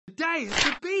day at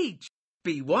the beach.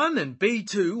 B1 and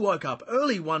B2 woke up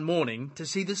early one morning to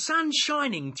see the sun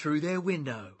shining through their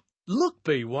window. Look,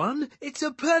 B1, it's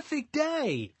a perfect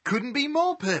day. Couldn't be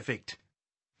more perfect.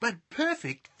 But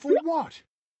perfect for what?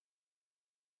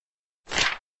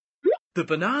 The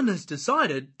bananas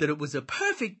decided that it was a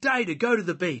perfect day to go to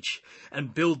the beach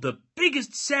and build the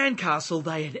biggest sandcastle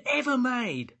they had ever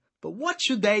made. But what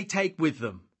should they take with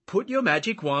them? Put your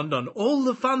magic wand on all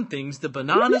the fun things the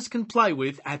bananas can play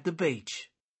with at the beach.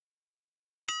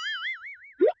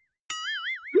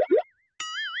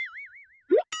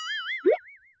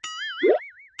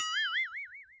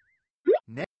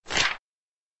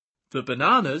 The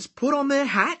bananas put on their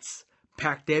hats,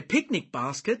 packed their picnic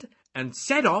basket, and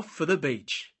set off for the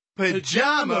beach.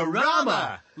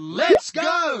 Pajama-rama! Let's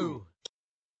go!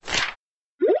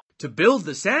 To build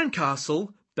the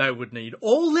sandcastle, they would need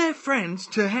all their friends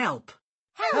to help.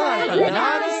 Hello,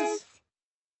 bananas!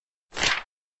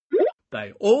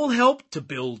 They all helped to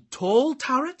build tall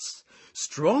turrets,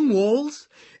 strong walls,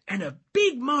 and a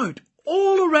big moat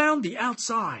all around the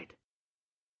outside.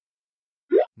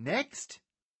 Next.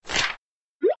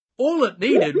 All it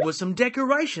needed was some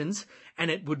decorations, and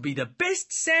it would be the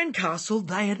best sandcastle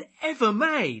they had ever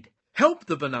made. Help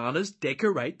the bananas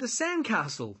decorate the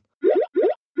sandcastle.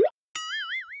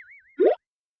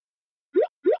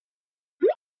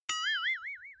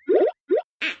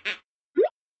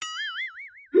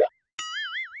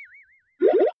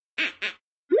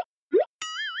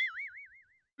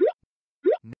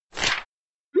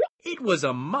 It was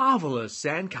a marvellous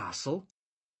sandcastle.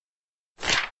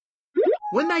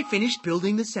 When they finished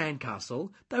building the sandcastle,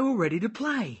 they were ready to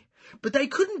play, but they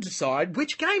couldn't decide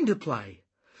which game to play.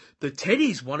 The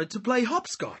Teddies wanted to play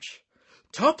hopscotch.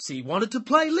 Topsy wanted to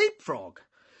play leapfrog.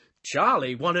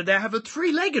 Charlie wanted to have a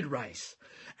three-legged race,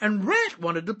 and Rat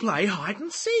wanted to play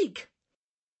hide-and-seek.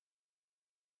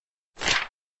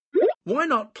 Why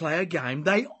not play a game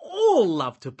they all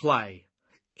love to play?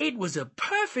 It was a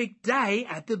perfect day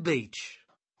at the beach.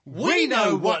 We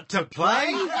know what to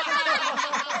play!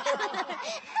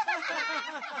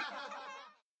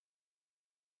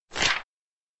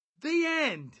 The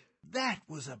end. That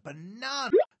was a banana.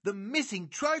 The missing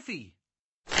trophy.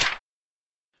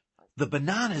 The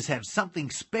bananas have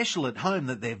something special at home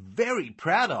that they're very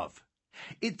proud of.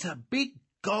 It's a big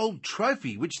gold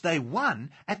trophy which they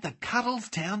won at the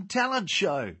Cuddlestown Talent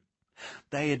Show.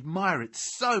 They admire it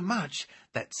so much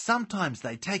that sometimes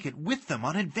they take it with them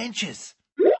on adventures.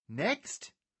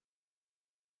 Next.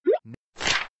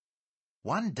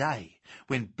 One day,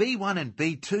 when B1 and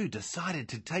B2 decided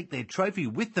to take their trophy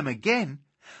with them again,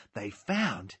 they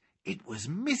found it was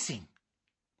missing.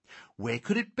 Where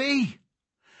could it be?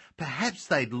 Perhaps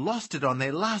they'd lost it on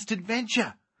their last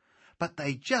adventure, but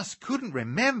they just couldn't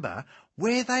remember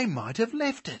where they might have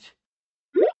left it.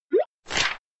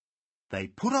 They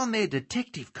put on their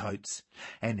detective coats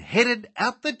and headed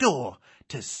out the door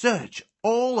to search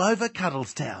all over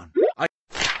Cuddlestown.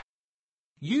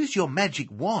 Use your magic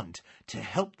wand to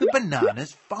help the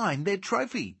bananas find their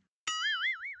trophy.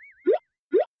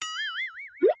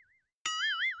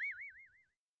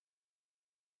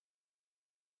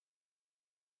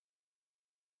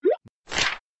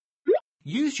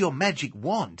 Use your magic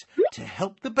wand to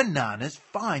help the bananas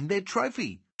find their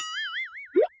trophy.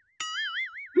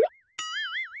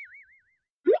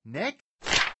 Next.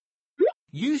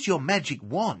 Use your magic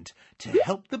wand to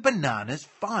help the bananas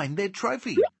find their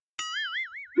trophy.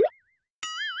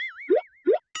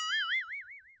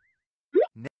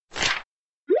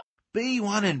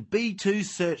 B1 and B2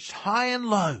 searched high and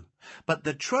low, but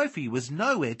the trophy was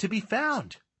nowhere to be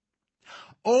found.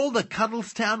 All the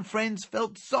Cuddlestown friends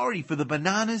felt sorry for the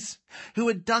bananas, who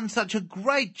had done such a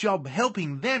great job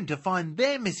helping them to find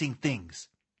their missing things.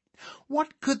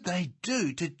 What could they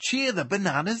do to cheer the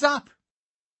bananas up?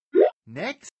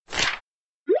 Next,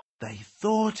 they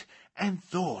thought and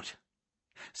thought.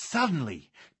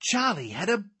 Suddenly, Charlie had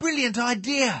a brilliant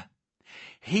idea.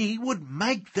 He would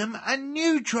make them a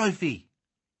new trophy.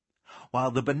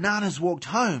 While the bananas walked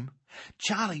home,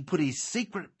 Charlie put his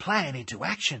secret plan into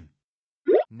action.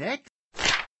 Next,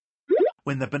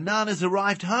 when the bananas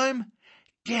arrived home,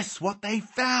 guess what they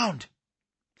found?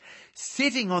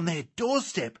 Sitting on their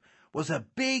doorstep was a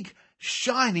big,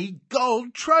 shiny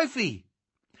gold trophy.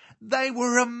 They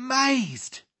were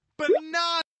amazed.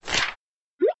 Banana!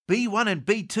 B1 and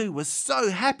B2 were so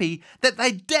happy that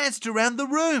they danced around the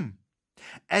room.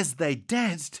 As they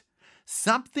danced,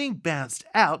 something bounced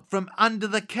out from under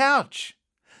the couch.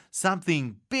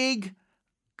 Something big,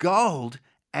 gold,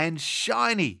 and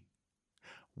shiny.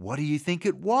 What do you think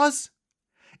it was?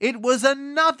 It was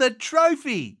another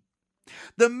trophy.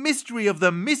 The mystery of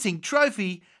the missing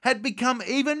trophy had become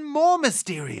even more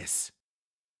mysterious.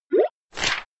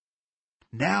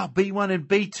 Now B1 and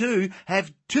B2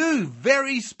 have two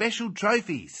very special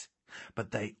trophies,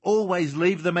 but they always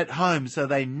leave them at home so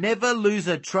they never lose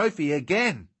a trophy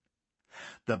again.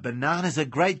 The bananas are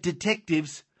great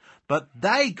detectives, but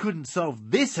they couldn't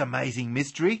solve this amazing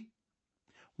mystery.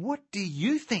 What do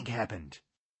you think happened?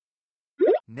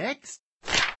 Next.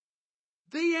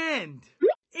 The end.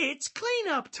 It's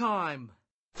clean-up time.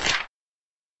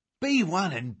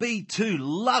 B1 and B2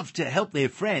 love to help their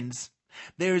friends.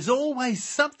 There is always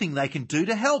something they can do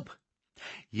to help.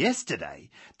 Yesterday,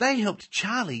 they helped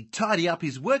Charlie tidy up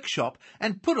his workshop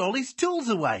and put all his tools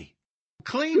away.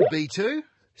 Clean, B2.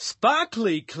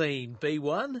 Sparkly clean,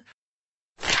 B1.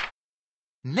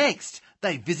 Next,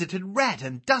 they visited Rat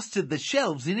and dusted the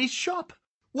shelves in his shop.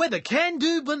 We're the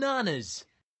can-do bananas.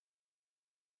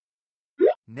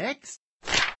 Next.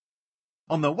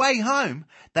 On the way home,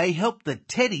 they helped the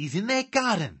teddies in their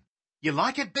garden. You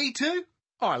like it, B2?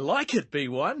 I like it,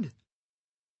 B1.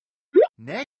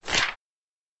 Next.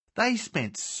 They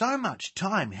spent so much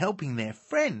time helping their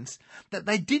friends that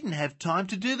they didn't have time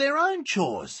to do their own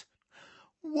chores.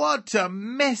 What a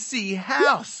messy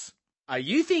house! Are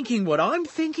you thinking what I'm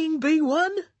thinking, B1?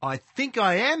 I think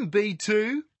I am,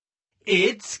 B2.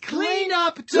 It's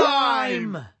clean-up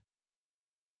time!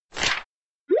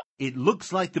 It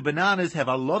looks like the bananas have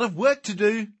a lot of work to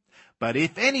do, but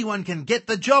if anyone can get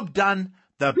the job done,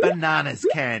 the bananas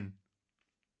can.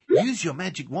 Use your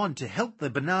magic wand to help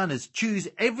the bananas choose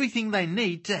everything they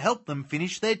need to help them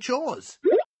finish their chores.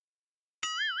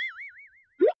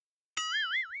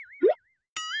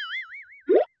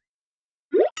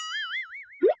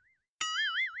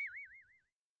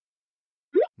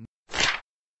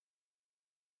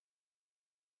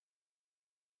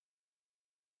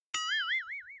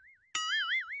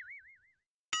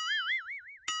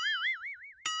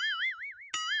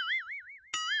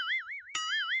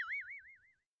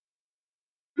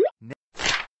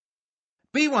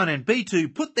 B1 and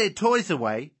B2 put their toys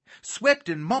away, swept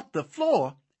and mopped the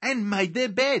floor, and made their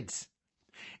beds.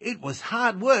 It was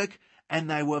hard work, and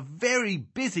they were very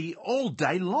busy all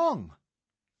day long.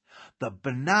 The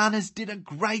bananas did a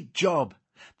great job.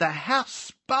 The house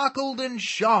sparkled and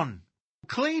shone.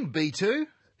 Clean, B2.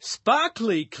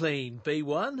 Sparkly clean,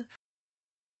 B1.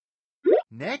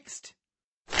 Next.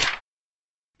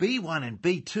 B1 and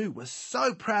B2 were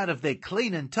so proud of their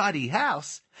clean and tidy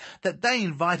house that they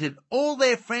invited all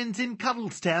their friends in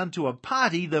Cuddlestown to a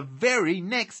party the very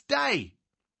next day.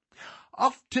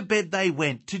 Off to bed they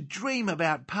went to dream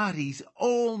about parties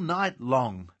all night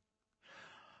long.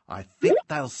 I think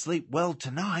they'll sleep well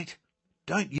tonight,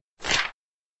 don't you?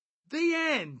 The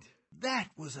end. That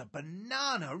was a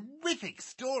banana-rific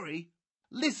story.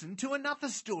 Listen to another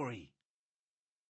story.